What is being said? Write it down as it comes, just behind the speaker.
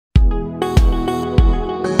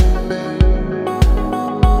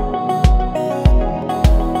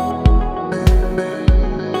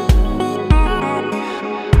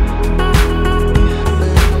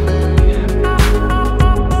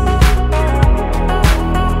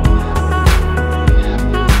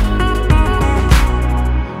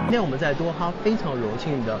在多哈非常荣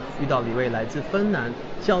幸的遇到了一位来自芬兰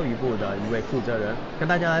教育部的一位负责人，跟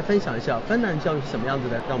大家来分享一下芬兰教育是什么样子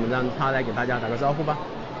的。让我们让他来给大家打个招呼吧。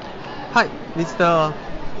Hi, Mr.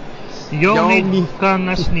 Jouni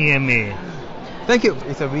Kangasniemi. Thank you.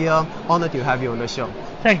 It's a real honor to have you on the show.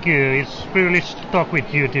 Thank you. It's a privilege to talk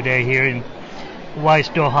with you today here in Wise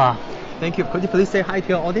Doha. Thank you. Could you please say hi to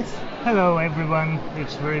your audience? Hello everyone.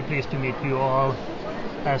 It's very pleased to meet you all.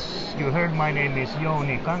 As you heard, my name is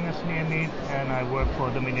Jouni Kangasniemi and I work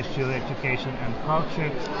for the Ministry of Education and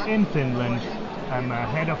Culture in Finland. I'm a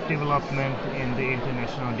head of development in the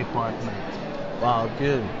international department. Wow,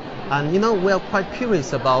 good. And we are quite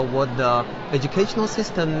curious about what the educational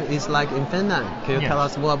system is like in Finland. Can you tell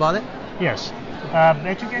us more about it? Yes.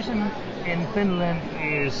 Education in Finland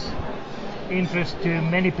is interest to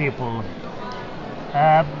many people.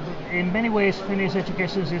 In many ways, Finnish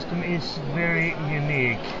education system is very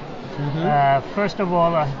unique. First of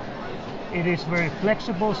all, it is very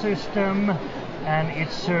flexible system, and it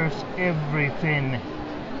serves every Finn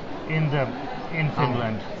in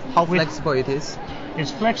Finland. How flexible it is?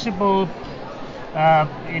 It's flexible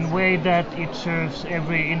in way that it serves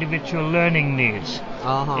every individual learning needs.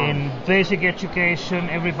 In basic education,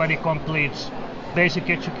 everybody completes basic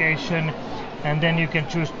education, and then you can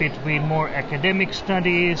choose between more academic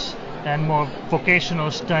studies and more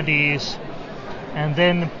vocational studies, and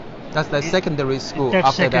then that's the secondary school. That's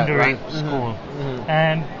after secondary that, right? school.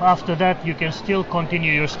 And after that you can still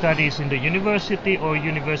continue your studies in the university or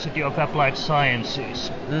University of Applied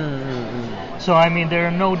Sciences. So I mean there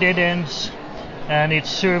are no dead ends, and it's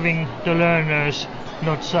serving the learners,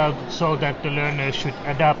 not so that the learners should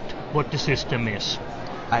adapt what the system is.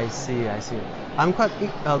 I see. I'm quite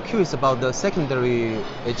curious about the secondary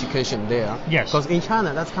education there. Yes. Because in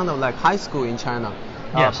China, that's kind of like high school in China.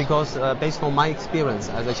 Yes. Because based on my experience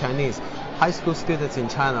as a Chinese, high school students in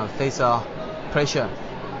China face a pressure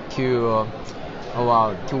to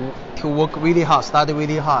work really hard, study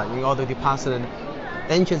really hard in order to pass an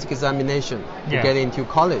entrance examination to get into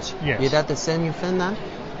college. Yes. Is that the same in Finland?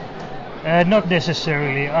 Not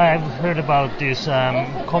necessarily. I've heard about this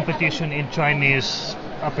competition in Chinese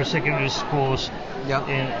upper secondary schools,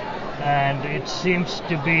 and it seems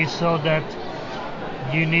to be so that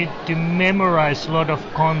you need to memorize a lot of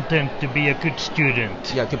content to be a good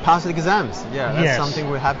student. Yeah, to pass the exams. Yeah, that's something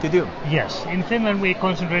we have to do. Yes, in Finland we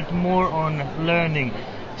concentrate more on learning,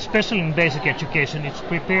 especially in basic education. It's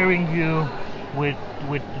preparing you with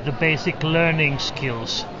the basic learning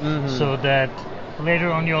skills, so that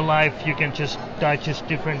later on your life you can just digest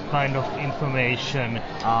different kind of information,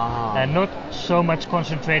 and not so much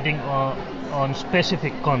concentrating on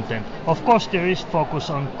specific content. Of course there is focus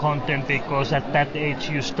on content, because at that age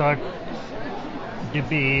you start to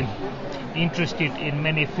be interested in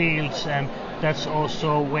many fields, and that's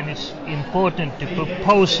also when it's important to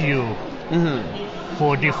propose you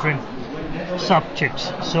for different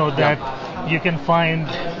subjects, so that you can find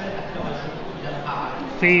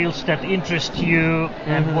fields that interest you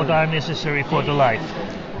and what are necessary for the life.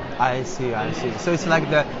 I see. So it's like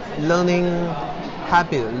the learning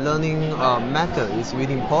habit, learning method is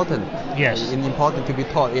really important. Yes. It's important to be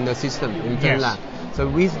taught in the system in Finland. So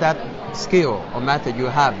with that skill or method you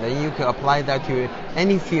have, then you can apply that to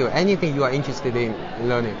any field, anything you are interested in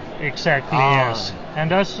learning. Exactly, yes.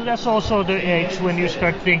 And that's also the age when you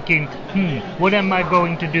start thinking, what am I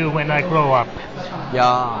going to do when I grow up?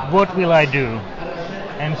 Yeah. What will I do?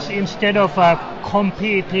 And instead of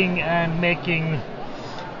competing and making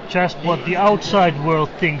just what the outside world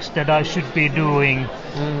thinks that I should be doing,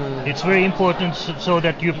 it's very important so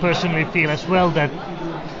that you personally feel as well that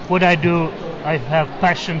what I do, I have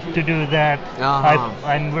passion to do that.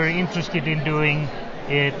 I'm very interested in doing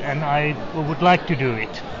it, and I would like to do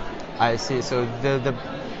it. I see. So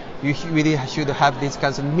you really should have this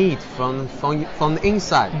kind of need from the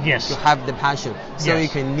inside to have the passion, so you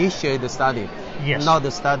can initiate the study. Not the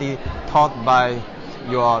study taught by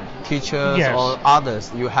your teachers or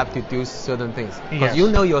others. You have to do certain things because you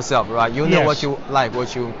know yourself, right? You know what you like,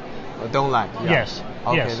 what you don't like. Yes.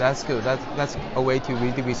 Okay, that's good. That's a way to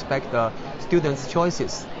really respect the students'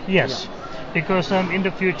 choices. Yes. Because in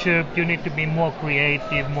the future you need to be more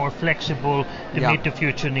creative, more flexible to meet the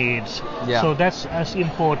future needs. So that's as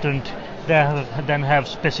important than have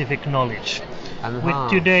specific knowledge. With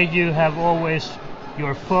today you have always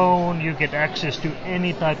your phone, you get access to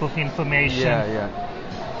any type of information.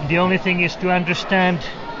 The only thing is to understand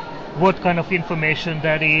what kind of information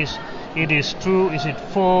that is. It is true, is it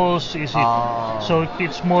false, is it so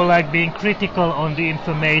it's more like being critical on the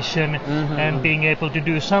information and being able to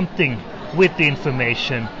do something with the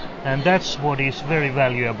information, and that's what is very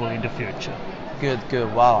valuable in the future. Good,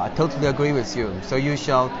 good. Wow, I totally agree with you. So you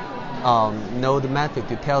shall know the method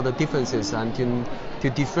to tell the differences and to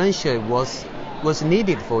differentiate what's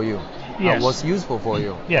needed for you, yes. What's useful for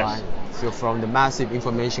you. Yes. Right? So from the massive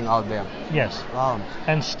information out there. Yes. Wow.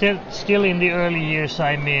 And still in the early years,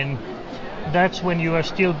 I mean, that's when you are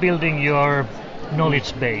still building your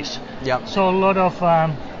knowledge base. Yeah. So a lot of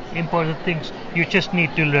important things you just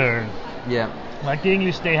need to learn. Yeah. Like the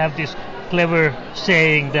English, they have this clever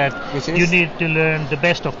saying that you need to learn the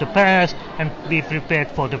best of the past and be prepared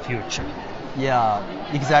for the future. Yeah,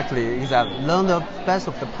 exactly. Learn the best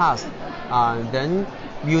of the past, and then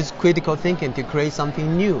use critical thinking to create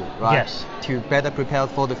something new, right? Yes. To better prepare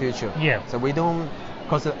for the future. Yeah. So we don't,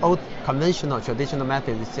 because the old conventional traditional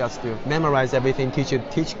method is just to memorize everything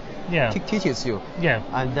teaches you. Yeah.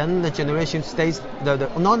 And then the generation stays, the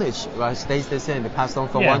knowledge, right, stays the same. They pass on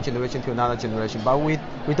from one generation to another generation. But we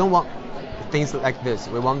don't want things like this.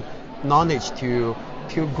 We want knowledge to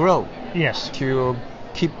grow. Yes. To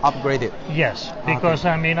keep upgraded. Yes, because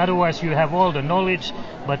I mean, otherwise you have all the knowledge,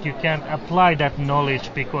 but you can't apply that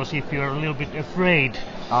knowledge because if you're a little bit afraid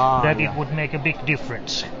it would make a big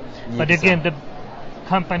difference. Yeah, but again, the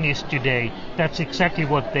companies today, that's exactly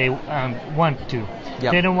what they want to.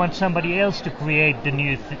 Yep. They don't want somebody else to create the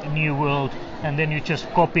new world, and then you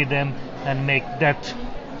just copy them and make that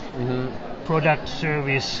product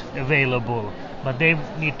service available. But they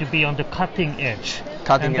need to be on the cutting edge.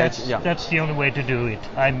 That's the only way to do it.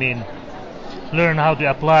 I mean, learn how to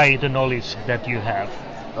apply the knowledge that you have.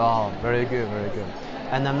 Oh, very good, very good.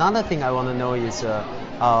 And another thing I want to know is,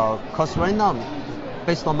 because right now,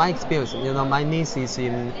 based on my experience, my niece is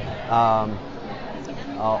in,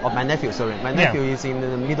 my nephew is in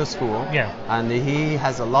the middle school, and he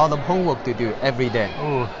has a lot of homework to do every day.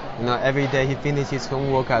 Ooh. Every day he finishes his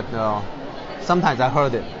homework at. Sometimes I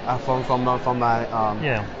heard it from my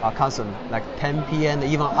cousin, like 10 p.m.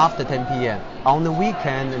 even after 10 p.m. On the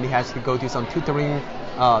weekend, and he has to go to some tutoring,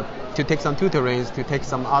 to take some tutorings, to take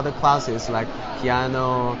some other classes like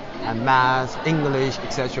piano and math, English,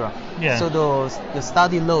 etc. Yeah. So the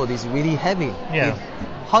study load is really heavy. Yeah.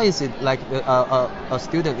 How is it like a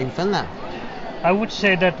student in Finland? I would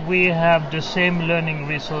say that we have the same learning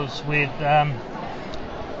results with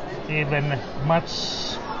even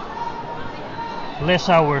much less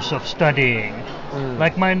hours of studying.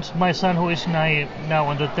 Like my son, who is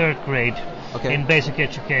now in the 3rd grade in basic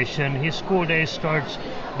education, his school day starts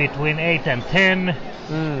between 8 and 10,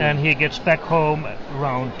 and he gets back home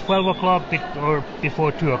around 12 o'clock or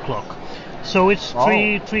before 2 o'clock. So it's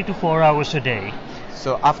 3 to 4 hours a day.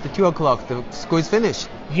 So after 2 o'clock, the school is finished?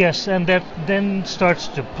 Yes, and that then starts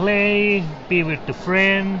to play, be with the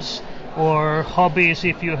friends, or hobbies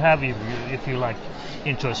if you have, if you like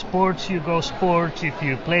enjoy sports, you go sports. If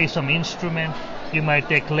you play some instrument, you might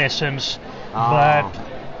take lessons.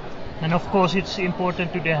 And of course it's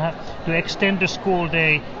important to extend the school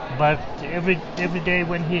day, but every day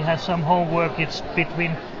when he has some homework, it's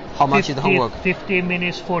between how much is the homework? 15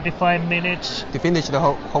 minutes, 45 minutes. To finish the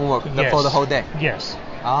homework for the whole day? Yes.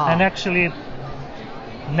 And actually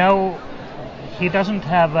now he doesn't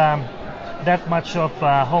have that much of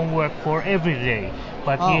homework for every day.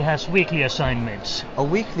 But he has weekly assignments. A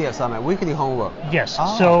weekly assignment, weekly homework? Yes.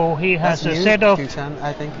 So he has a set of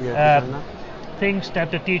things that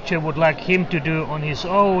the teacher would like him to do on his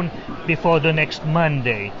own before the next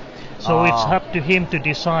Monday. So it's up to him to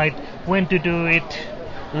decide when to do it.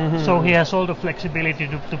 So he has all the flexibility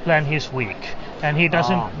to plan his week. And he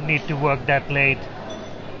doesn't need to work that late.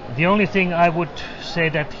 The only thing I would say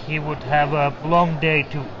that he would have a long day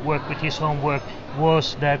to work with his homework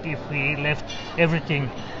was that if we left everything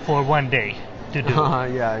for one day to do.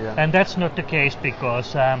 And that's not the case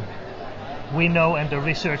because we know, and the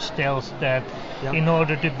research tells that in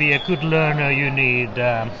order to be a good learner you need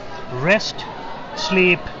rest,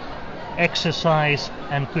 sleep, exercise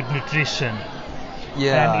and good nutrition.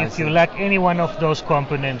 And if you lack any one of those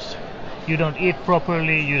components, you don't eat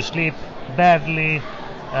properly, you sleep badly,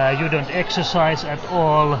 you don't exercise at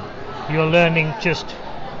all, your learning just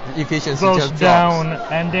efficiency goes just down,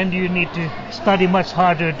 drops. and then you need to study much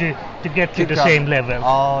harder to get to the same level.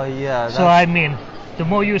 So I mean, the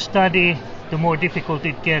more you study, the more difficult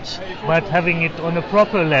it gets, but having it on a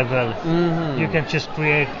proper level, you can just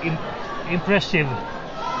create impressive.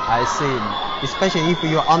 I see. Especially if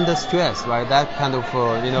you're under stress, right? That kind of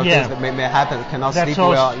things that may happen, cannot sleep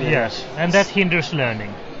well. Yes, and that hinders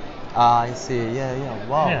learning. I see.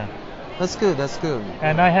 Wow. Yeah. That's good.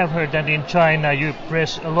 And I have heard that in China you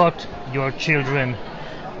press a lot your children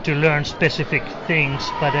to learn specific things,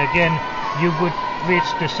 but again you would reach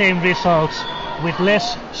the same results with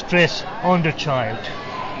less stress on the child.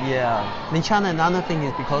 Yeah. In China, another thing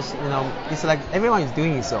is because it's like everyone is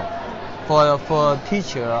doing so. For a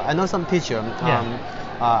teacher, I know some teacher.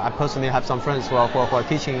 I personally have some friends who are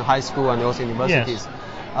teaching in high school and also universities.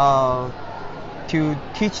 Yes. To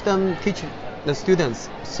teach the students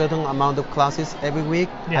certain amount of classes every week,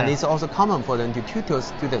 and it's also common for them to tutor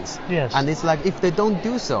students. Yes. And it's like if they don't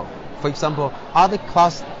do so, for example, other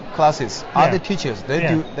classes, other teachers,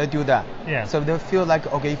 they do that. Yeah. So they feel like,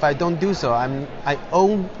 okay, if I don't do so, I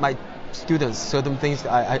owe my students certain things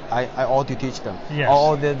that I ought to teach them. Yes.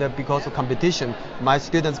 Or because of competition, my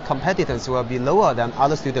students' competence will be lower than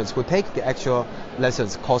other students who take the actual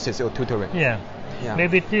lessons, courses, or tutoring. Yeah.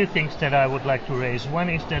 Maybe two things that I would like to raise. One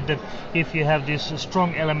is that if you have this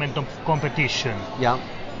strong element of competition,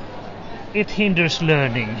 it hinders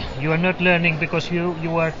learning. You are not learning because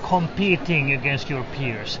you are competing against your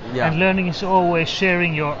peers. And learning is always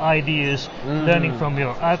sharing your ideas, learning from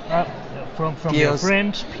your from your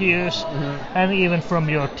friends, peers, and even from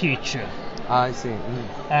your teacher. I see.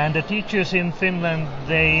 And the teachers in Finland,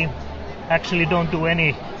 they actually don't do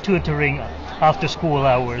any tutoring after school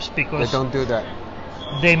hours because they don't do that.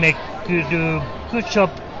 They do good job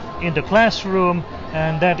in the classroom,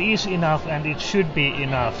 and that is enough, and it should be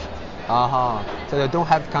enough. So they don't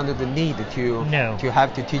have kind of the need to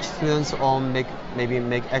have to teach students or make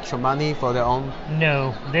extra money for their own.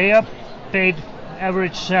 No, they are paid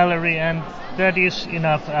average salary, and that is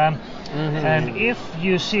enough. And if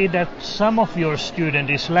you see that some of your student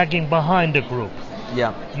is lagging behind the group,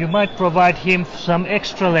 you might provide him some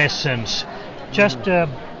extra lessons, just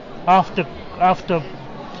after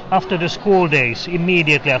the school days,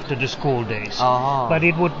 immediately after the school days. But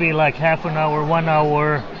it would be like half an hour, 1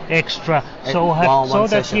 hour extra, so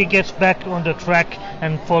that he gets back on the track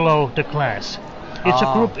and follow the class. It's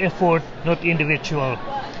a group effort, not individual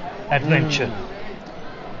adventure.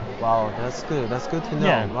 Wow, that's good. That's good to know.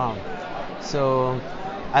 Yeah. Wow. So,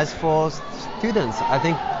 as for students, I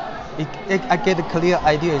think I get a clear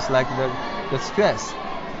idea. It's like the stress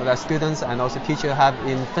that students and also teachers have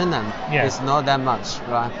in Finland is not that much,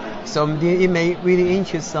 right? So it may really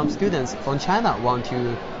interest some students from China want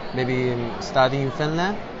to maybe study in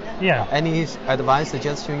Finland. Yeah. Any advice,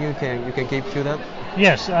 suggestion you can give to them?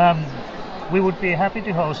 Yes. We would be happy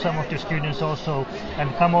to host some of the students also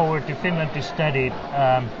and come over to Finland to study.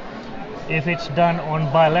 If it's done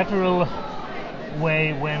on bilateral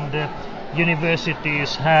way, when the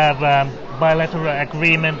universities have bilateral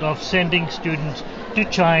agreement of sending students to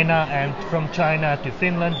China and from China to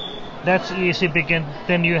Finland, that's easy because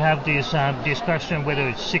then you have this discussion whether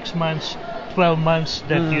it's 6 months, 12 months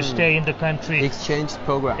that you stay in the country. Exchange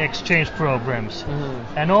programs.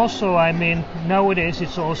 And also, I mean, nowadays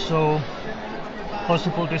it's also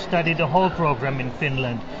possible to study the whole program in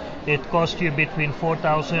Finland. It costs you between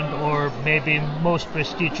 4,000 or maybe most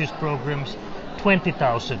prestigious programs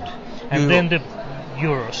 20,000. And then the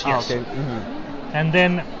euros, yes. Okay. And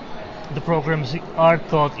then the programs are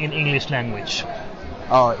taught in English language.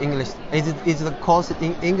 Oh, English. Is the course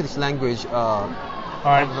in English language?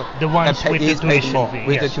 The ones with the tuition fee.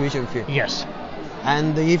 With the tuition fee. Yes.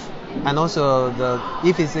 And if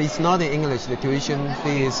it's not in English, the tuition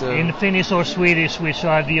fee is in Finnish or Swedish, which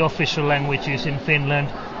are the official languages in Finland,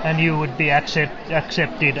 and you would be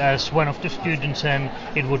accepted as one of the students, and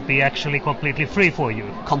it would be actually completely free for you.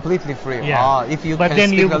 Completely free. Yeah. If you can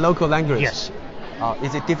speak the local language. Yes.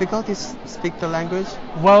 Is it difficult to speak the language?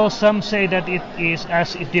 Well, some say that it is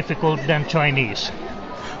as difficult than Chinese.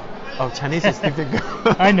 Oh, Chinese is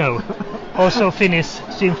difficult. I know. Also, Finnish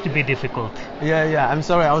seems to be difficult. Yeah. I'm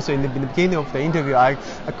sorry. Also, in the beginning of the interview, I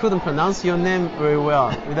couldn't pronounce your name very well.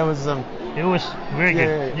 That was It was very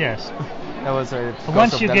good. Yes. That was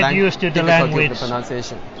once you get used to the language. The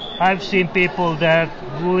pronunciation. I've seen people that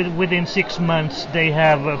within 6 months they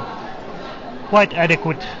have quite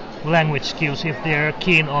adequate language skills if they're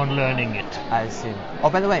keen on learning it. I see. Oh,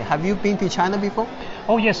 by the way, have you been to China before?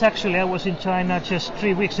 Oh yes, actually I was in China just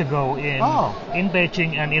 3 weeks ago in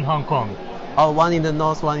Beijing and in Hong Kong. Oh, one in the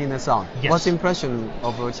north, one in the south. Yes. What's the impression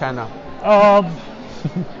of China?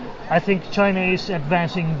 I think China is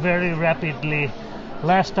advancing very rapidly.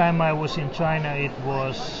 Last time I was in China, it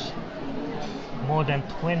was more than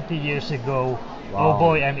 20 years ago. Wow. Oh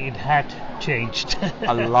boy, and it had changed.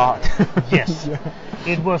 A lot. Yes.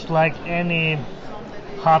 It was like any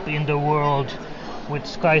hub in the world with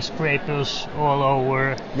skyscrapers all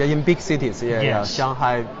over. Yeah, in big cities. Yeah.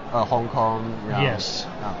 Shanghai, Hong Kong. Yes.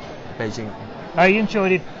 Beijing. I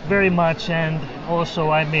enjoyed it very much, and also,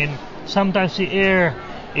 I mean, sometimes the air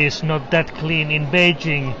is not that clean in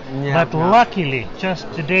Beijing, but luckily,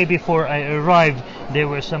 just the day before I arrived, there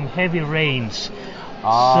were some heavy rains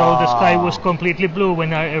So the sky was completely blue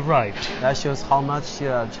when I arrived. That shows how much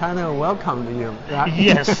China welcomed you. Right?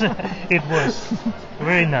 Yes, it was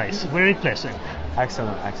very nice, very pleasant.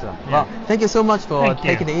 Excellent, excellent. Yeah. Well, thank you so much for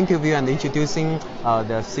taking the interview and introducing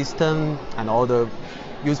the system and all the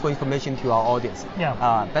useful information to our audience.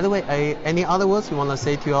 Yeah. By the way, any other words you want to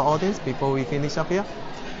say to our audience before we finish up here?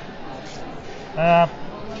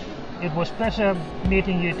 It was a pleasure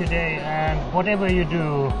meeting you today, and whatever you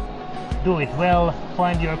do, do it well,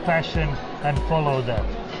 find your passion and follow that.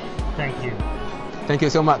 Thank you. Thank you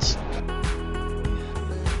so much.